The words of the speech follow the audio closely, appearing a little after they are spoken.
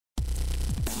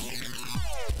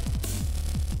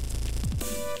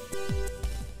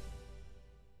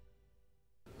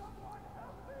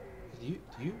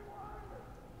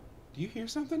Do you hear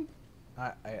something?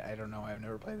 I don't know. I've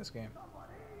never played this game.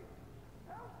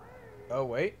 Oh,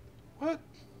 wait. What?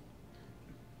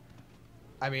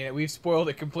 I mean, we've spoiled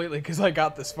it completely because I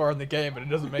got this far in the game, but it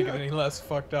doesn't make it any less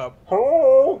fucked up.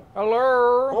 Hello?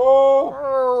 Hello?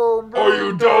 Oh! Are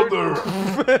you down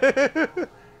there?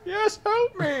 Yes,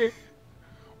 help me!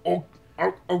 Oh,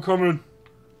 I'm coming.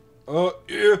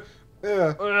 Yeah.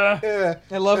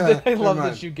 I love that. I love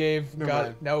mind. that you gave Never God.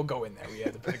 mind. No, go in there. We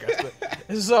have to put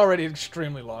This is already an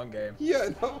extremely long game. Yeah,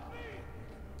 no.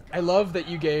 I love that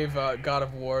you gave God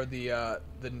of War the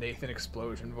Nathan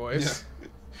explosion voice. Yeah.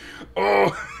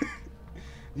 Oh.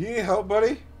 You need help,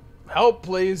 buddy? Help,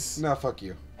 please. No, fuck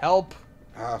you. Help.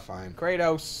 Ah, fine.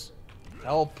 Kratos.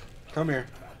 Help. Come here.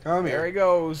 Come here. There he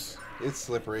goes. It's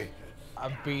slippery.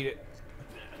 I beat it.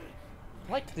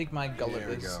 I like to think my gullet There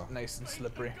we is go. nice and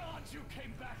slippery. You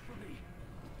came back for me.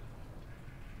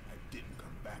 I didn't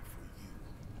come back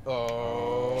for you.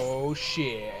 Oh,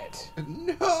 shit.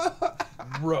 No.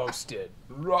 Roasted.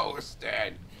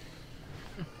 Roasted.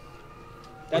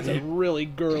 That's a really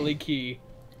girly key.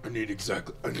 I need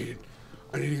exactly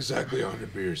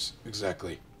 100 beers.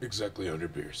 Exactly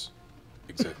 100 beers.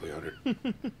 Exactly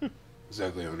 100.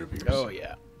 Exactly 100 beers. Oh,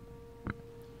 yeah.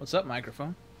 What's up,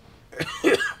 microphone?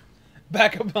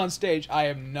 Back up on stage. I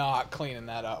am not cleaning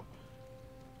that up.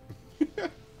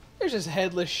 There's just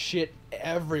headless shit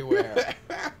everywhere.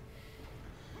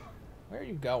 Where are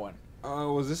you going?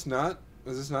 Was this not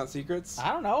secrets?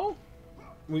 I don't know.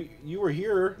 You were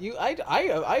here.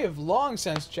 I have long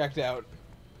since checked out.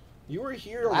 You were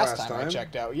here Last last time I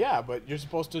checked out. Yeah, but you're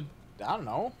supposed to. I don't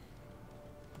know.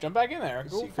 Jump back in there.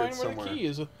 Go Secret find where somewhere. the key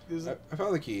is. I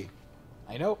found the key.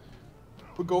 I know.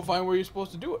 But go find where you're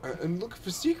supposed to do it. I'm looking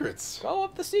for secrets. Go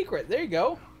up the secret. There you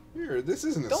go. Here, this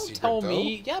isn't a Don't secret, tell though.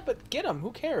 me. Yeah, but get them.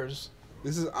 Who cares?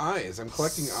 This is eyes. I'm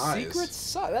collecting eyes. Secrets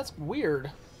suck. That's weird.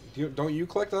 Don't you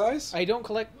collect eyes? I don't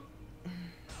collect.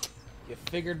 You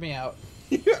figured me out.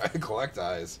 Yeah, I collect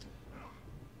eyes.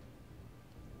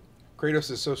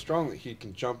 Kratos is so strong that he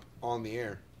can jump on the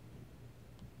air.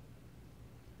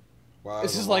 Wow,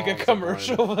 This is like a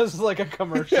commercial. This is like a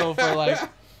commercial for like,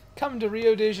 come to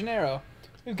Rio de Janeiro.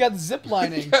 We've got zip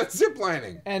lining. Yeah, zip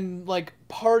lining. And like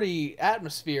party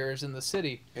atmospheres in the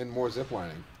city. And more zip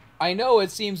lining. I know it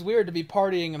seems weird to be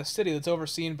partying in a city that's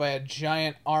overseen by a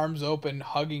giant arms open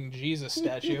hugging Jesus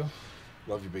statue.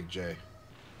 Love you, Big J.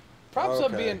 Props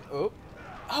on Okay. being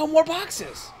oh, more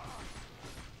boxes.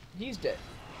 He's dead.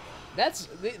 That's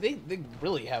they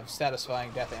really have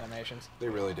satisfying death animations. They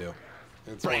really do.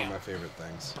 It's one of my favorite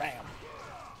things. Blam.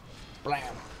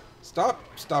 Blam.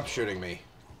 Stop shooting me.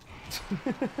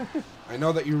 I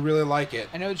know that you really like it.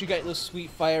 I know that you got those sweet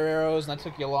fire arrows, and that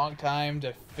took you a long time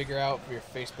to figure out for your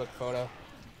Facebook photo.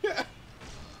 Yeah.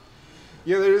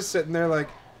 Yeah, they're just sitting there like,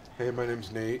 hey, my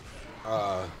name's Nate.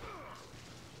 Long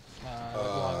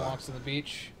walks on the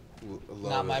beach.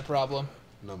 Not my problem.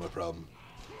 Not my problem.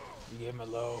 You gave him a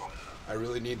low. I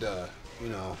really need to,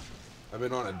 I've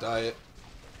been on a diet.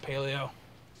 Paleo.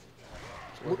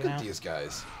 Look Working at out. these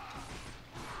guys.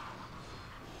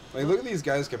 Like, look at these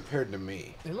guys compared to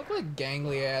me. They look like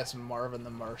gangly ass Marvin the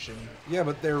Martian. Yeah,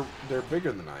 but they're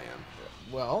bigger than I am.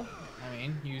 Well, I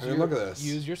mean, look at this.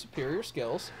 Use your superior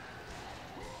skills.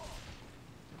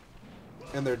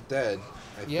 And they're dead,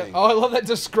 I Yep. think. Oh, I love that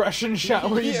discretion shot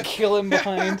where you Yeah. kill him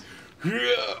behind.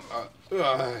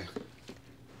 There's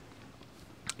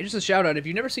Just a shout out. If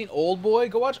you've never seen Old Boy,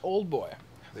 go watch Old Boy.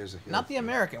 a hill. Not the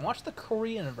American. Watch the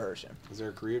Korean version. Is there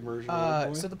a Korean version of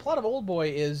Old Boy? So the plot of Old Boy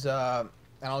is, and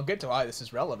I'll get to why this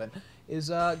is relevant. Is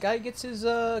guy gets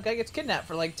kidnapped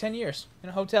for like 10 years in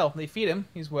a hotel. They feed him.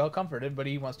 He's well comforted, but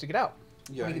he wants to get out.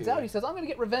 Yeah, When he gets out, he says, "I'm going to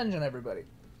get revenge on everybody."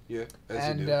 Yeah, as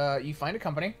And you do. you find a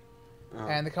company, Uh-huh.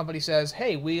 and the company says,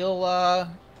 "Hey, we'll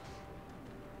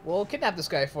kidnap this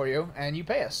guy for you, and you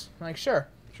pay us." I'm like, sure.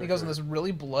 He goes on this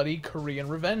really bloody Korean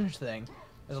revenge thing.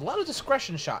 There's a lot of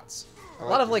discretion shots. A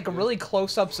lot of like really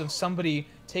close-ups of somebody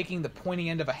taking the pointy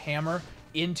end of a hammer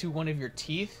into one of your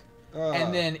teeth,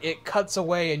 and then it cuts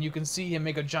away, and you can see him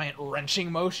make a giant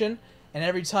wrenching motion. And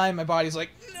every time my body's like,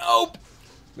 "Nope!"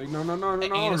 Like, no,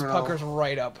 Anus puckers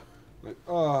right up. Like,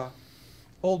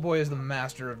 Old Boy is the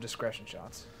master of discretion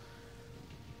shots.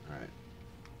 Alright.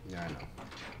 Yeah, I know.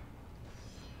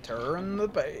 Turn the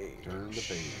page. Turn the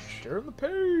page. Turn the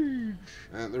page.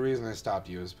 And the reason I stopped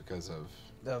you is because of...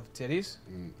 Of titties?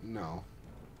 No.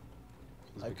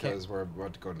 It's Okay. because we're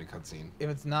about to go into cutscene. If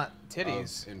it's not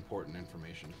titties. Of important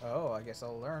information. Oh, I guess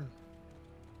I'll learn.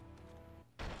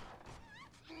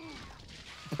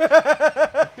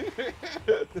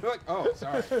 They're like, oh,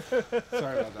 sorry.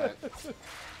 Sorry about that.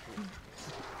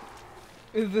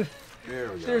 There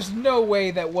we go. There's no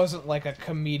way that wasn't like a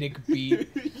comedic beat.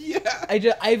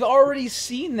 Yeah. I've already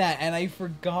seen that and I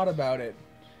forgot about it.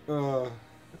 And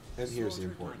here's the Slaughtered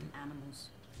important. like animals,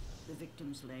 the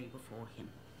victims lay before him,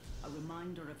 a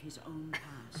reminder of his own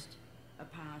past, a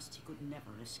past he could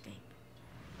never escape.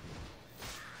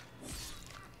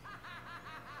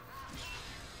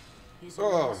 His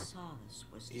only solace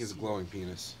was He has a sea, glowing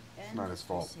penis. It's not his endlessly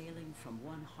fault. sailing from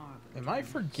one harbor Am to I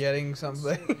another, forgetting in something?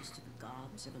 service to the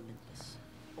gods of Olympus,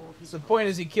 or his The point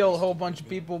is he killed a whole hopes bunch of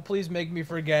within. people. Please make me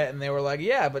forget. And they were like,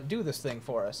 yeah, but do this thing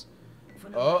for us. For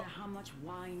no Oh. matter how much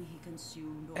wine he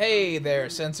consumed or Hey how there, many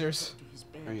censors. to his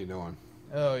bed, How you doing?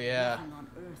 Oh, yeah. nothing on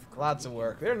earth could Lots of make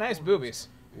work. him They're nice forget boobies.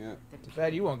 Yeah. the Too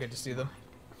bad you won't get to see them.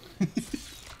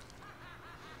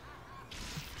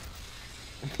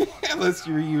 Let's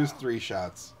reuse 3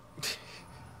 shots.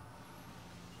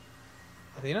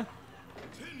 Athena?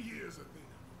 10 years, Athena.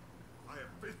 I have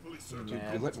faithfully served Dude, you.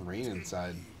 you're letting rain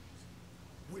inside.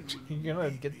 When will You're you gonna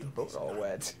leave get the boat all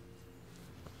wet.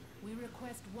 We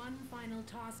request one final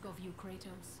task of you,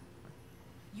 Kratos.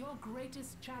 Your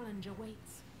greatest challenge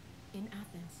awaits in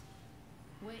Athens,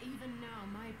 where even now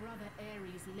my brother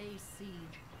Ares lays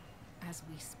siege as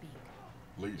we speak.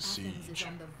 Lay Athens is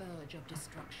on the verge of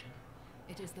destruction.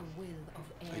 It is the will of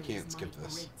Ares. I can't skip my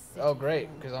this. great city Oh, great,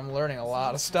 fall. because I'm learning a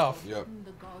lot of Zeus has stuff. Yep. forbidden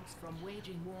the gods from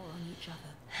waging war on each other.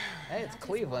 Hey, it's That is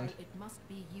Cleveland. why it must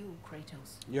be you,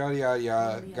 Kratos. Yada yada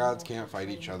yada. Only a Gods mortal can't fight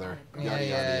each trained other. by Yeah, Yada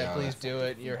yada yeah, yada. please do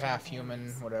it. You're half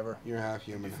human, whatever. You're half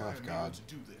human, If I half am god. able to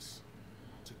do this,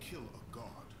 to kill a god,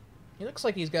 He looks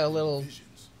like he's got a little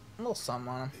visions, something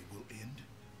on him. they will end.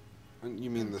 You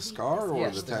mean the scar or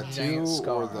Yes, the the tattoo giant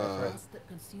scar, or the Lust that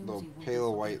consumes the you will be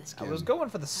pale white forgiven. I skin? was going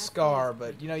for the scar,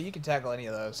 but you know, you can tackle any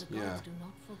of those. The Yeah. gods do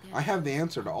not forget I have the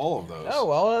answer to all of those. Oh,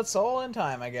 well, that's all in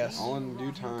time, I guess. All in due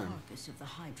Leaving the rotting time. carcass of the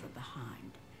Hydra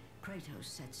behind, Kratos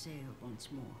set sail once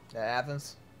more.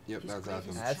 Athens? Yep, His that's greatest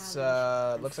Athens. That's,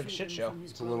 challenge and looks like a shit freedom show. from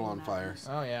his It's a little growing on fire. madness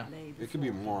Oh, yeah. lay It could be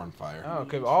before more him. on fire. Oh, it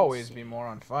could Ancient always city be more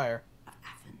on fire. of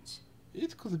Athens.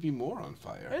 It could be more on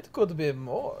fire. It could be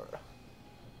more.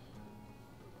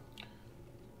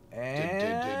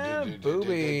 And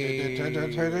boobies.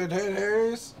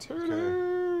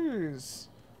 Turtles.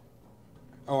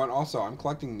 Oh, and also, I'm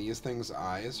collecting these things'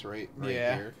 eyes right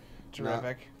Yeah. here.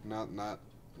 Terrific. Not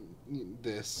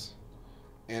this.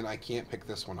 And I can't pick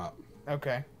this one up.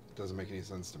 Okay. Doesn't make any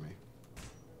sense to me.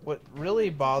 What really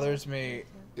bothers me...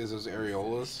 Is those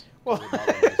areolas? Well- Does it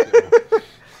bother me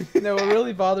too? No, what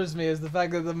really bothers me is the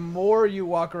fact that the more you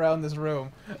walk around this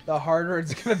room, the harder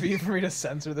it's going to be for me to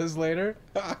censor this later.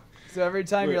 So every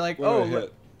time Wait, you're like, what do I oh,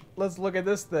 hit? let's look at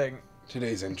this thing.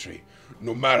 Today's entry.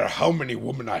 No matter how many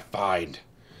women I find,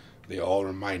 they all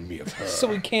remind me of her. So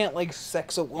we can't, like,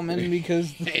 sex a woman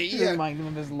because Yeah. remind him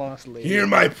of his lost lady. Hear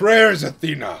my prayers,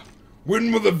 Athena.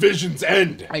 When will the visions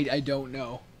end? I don't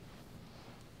know.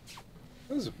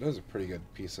 That was a pretty good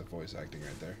piece of voice acting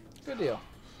right there. Good deal.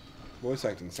 Voice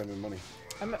acting, sending money.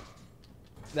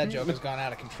 That joke has gone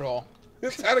out of control.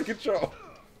 It's out of control.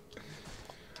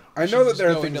 I know that there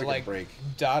are Go things into, that like, can break.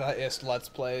 Dadaist Let's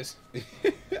Plays.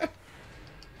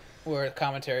 Where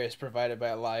commentary is provided by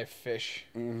a live fish.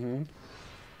 Mm-hmm.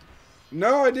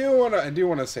 No, I do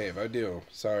wanna save. I do.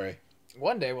 Sorry.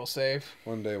 One day we'll save.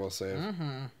 One day we'll save.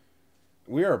 Mm-hmm.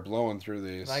 We are blowing through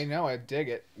these. I know, I dig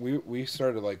it. We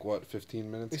started like what,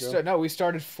 15 minutes ago? We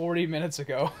started 40 minutes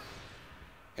ago.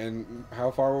 And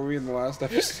how far were we in the last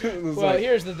episode? It was Well, like-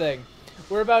 here's the thing.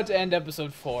 We're about to end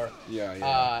episode 4.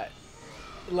 Yeah.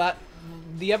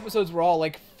 The episodes were all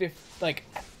like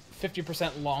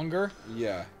 50% longer,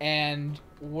 Yeah. and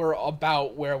we're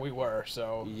about where we were,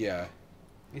 so Yeah. at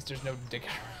least there's no dicking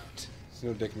around. There's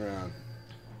no dicking around.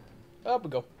 Up we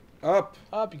go. Up.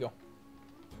 Up you go.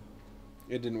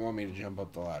 It didn't want me to jump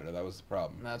up the ladder. That was the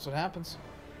problem. And that's what happens.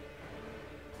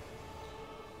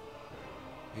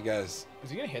 Hey guys, Is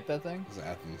he gonna hit that thing? this is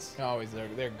Athens. No,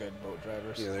 they're good boat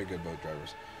drivers. Yeah, they're good boat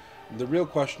drivers. The real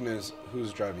question is,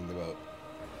 who's driving the boat?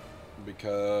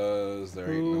 Because there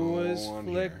ain't Who no was one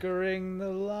here. flickering the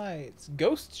lights?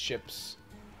 Ghost ships.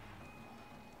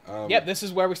 Um, Yep, this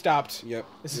is where we stopped. Yep.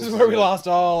 This is where we it. lost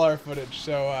all our footage,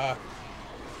 so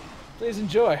please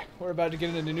enjoy. We're about to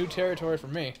get into new territory for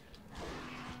me.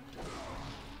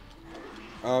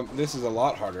 This is a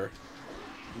lot harder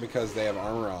because they have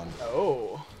armor on.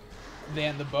 Oh.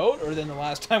 Than the boat, or than the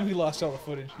last time we lost all the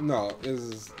footage? No, this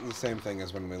is the same thing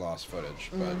as when we lost footage,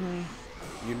 but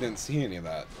Mm-hmm. you didn't see any of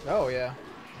that. Oh, yeah.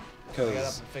 I got up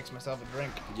Because, and fixed myself a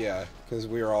drink. yeah, because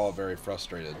we were all very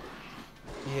frustrated.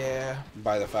 Yeah.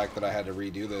 by the fact that I had to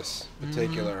redo this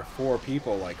particular 4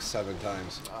 people like 7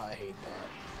 times. Oh, I hate that.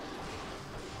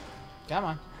 Come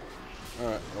on.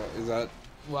 Alright, well, is that...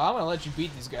 Well, I'm gonna let you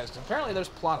beat these guys, because apparently there's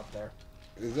plot up there.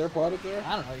 Is there a plot up there?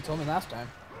 I don't know, you told me last time.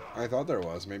 I thought there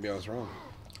was. Maybe I was wrong.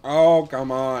 Oh,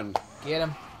 come on. Get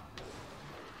him.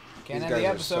 Can't These end the guys are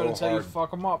episode so until you hard.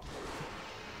 fuck them up.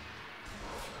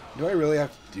 Do I really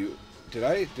have to do...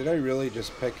 Did I really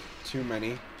just pick too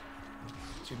many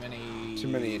Too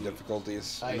many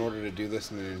difficulties in I- order to do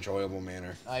this in an enjoyable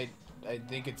manner? I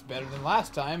think it's better than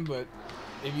last time, but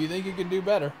if you think you can do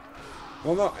better.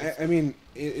 Well, no, I mean,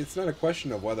 it's not a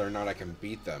question of whether or not I can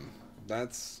beat them.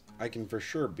 I can for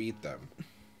sure beat them.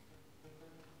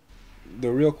 The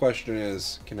real question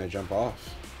is, can I jump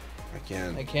off? I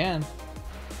can. I can.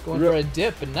 Going Real- for a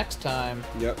dip, and next time,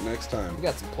 Yep, next time. we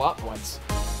got some plot points.